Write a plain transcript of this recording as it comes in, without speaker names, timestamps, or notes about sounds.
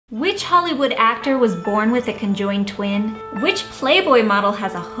Which Hollywood actor was born with a conjoined twin? Which Playboy model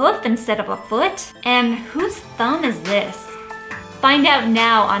has a hoof instead of a foot? And whose thumb is this? Find out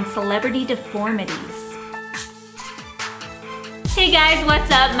now on Celebrity Deformities. Hey guys, what's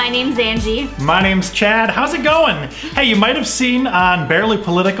up? My name's Angie. My name's Chad. How's it going? Hey, you might have seen on Barely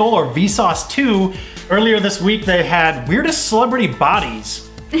Political or Vsauce 2, earlier this week they had weirdest celebrity bodies.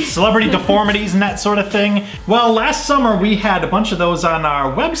 Celebrity deformities and that sort of thing. Well, last summer we had a bunch of those on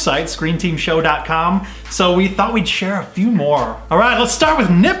our website, screenteamshow.com, so we thought we'd share a few more. All right, let's start with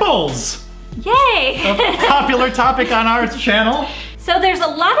nipples. Yay! A popular topic on our channel. So there's a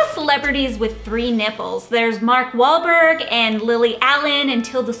lot of celebrities with 3 nipples. There's Mark Wahlberg and Lily Allen and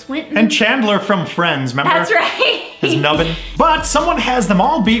Tilda Swinton. And Chandler from Friends, remember? That's right. His nubbin. But someone has them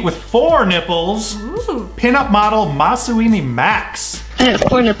all beat with 4 nipples. Ooh. Pinup model Masumi Max. I have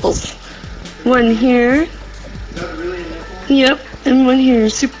 4 nipples. One here. Is that really a nipple? Yep, and one here.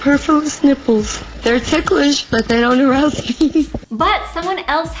 Superfluous nipples. They're ticklish, but they don't arouse me. But someone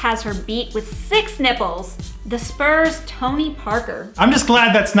else has her beat with 6 nipples. The Spurs' Tony Parker. I'm just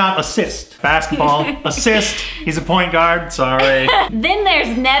glad that's not assist. Basketball, assist. He's a point guard, sorry. Then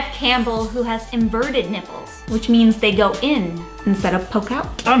there's Neve Campbell, who has inverted nipples, which means they go in instead of poke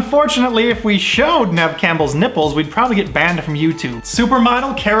out. Unfortunately, if we showed Neve Campbell's nipples, we'd probably get banned from YouTube.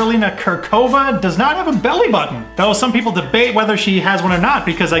 Supermodel Karolina Kurkova does not have a belly button, though some people debate whether she has one or not,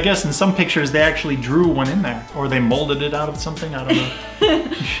 because I guess in some pictures they actually drew one in there, or they molded it out of something, I don't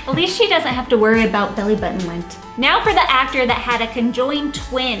know. At least she doesn't have to worry about belly button lint. Now for the actor that had a conjoined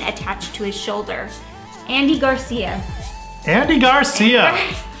twin attached to his shoulder, Andy Garcia. Andy Garcia.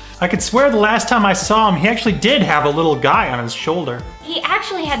 I could swear the last time I saw him, he actually did have a little guy on his shoulder. He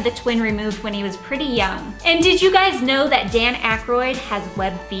actually had the twin removed when he was pretty young. And did you guys know that Dan Aykroyd has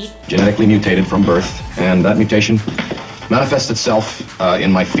webbed feet? Genetically mutated from birth, and that mutation manifests itself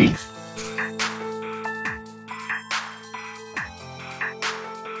in my feet.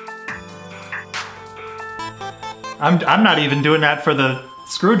 I'm not even doing that for the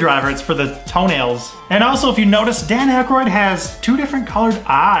screwdriver, it's for the toenails. And also, if you notice, Dan Aykroyd has 2 different colored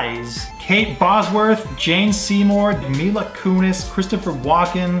eyes. Kate Bosworth, Jane Seymour, Mila Kunis, Christopher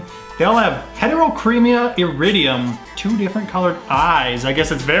Walken, they all have heterochromia iridium, 2 different colored eyes. I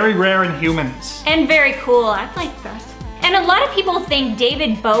guess it's very rare in humans. And very cool, I like that. And a lot of people think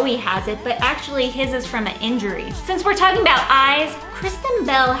David Bowie has it, but actually his is from an injury. Since we're talking about eyes, Kristen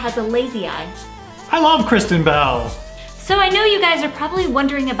Bell has a lazy eye. I love Kristen Bell. So I know you guys are probably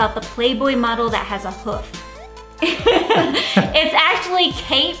wondering about the Playboy model that has a hoof. It's actually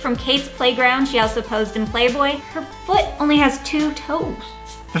Kate from Kate's Playground. She also posed in Playboy. Her foot only has 2 toes.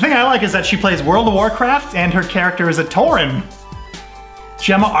 The thing I like is that she plays World of Warcraft and her character is a Tauren.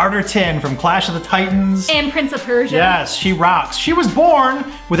 Gemma Arterton from Clash of the Titans. And Prince of Persia. Yes, she rocks. She was born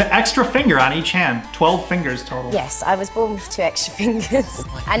with an extra finger on each hand. 12 fingers total. Yes, I was born with 2 extra fingers.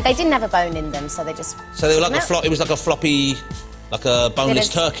 And they didn't have a bone in them, so they just... So they were like it was like a floppy, like a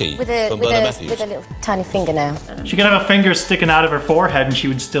boneless turkey with a little tiny fingernail. She could have a finger sticking out of her forehead and she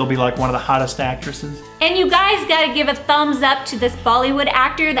would still be like one of the hottest actresses. And you guys gotta give a thumbs up to this Bollywood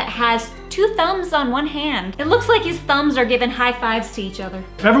actor that has 2 thumbs on one hand. It looks like his thumbs are giving high fives to each other.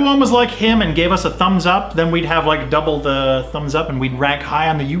 If everyone was like him and gave us a thumbs up, then we'd have like double the thumbs up and we'd rank high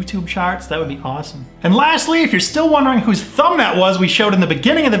on the YouTube charts. That would be awesome. And lastly, if you're still wondering whose thumb that was we showed in the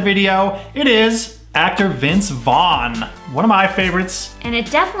beginning of the video, it is actor Vince Vaughn. One of my favorites. And it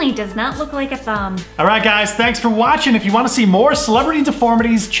definitely does not look like a thumb. All right guys, thanks for watching. If you want to see more Celebrity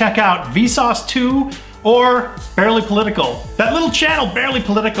Deformities, check out Vsauce 2 or Barely Political. That little channel, Barely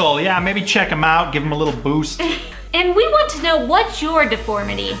Political. Yeah, maybe check them out, give them a little boost. And we want to know, what's your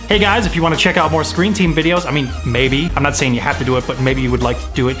deformity? Hey guys, if you want to check out more Screen Team videos, I mean, maybe, I'm not saying you have to do it, but maybe you would like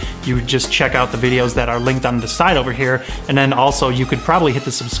to do it, you would just check out the videos that are linked on the side over here, and then also you could probably hit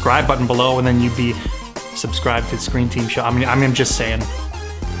the subscribe button below, and then you'd be subscribed to Screen Team Show. I mean, I'm just saying.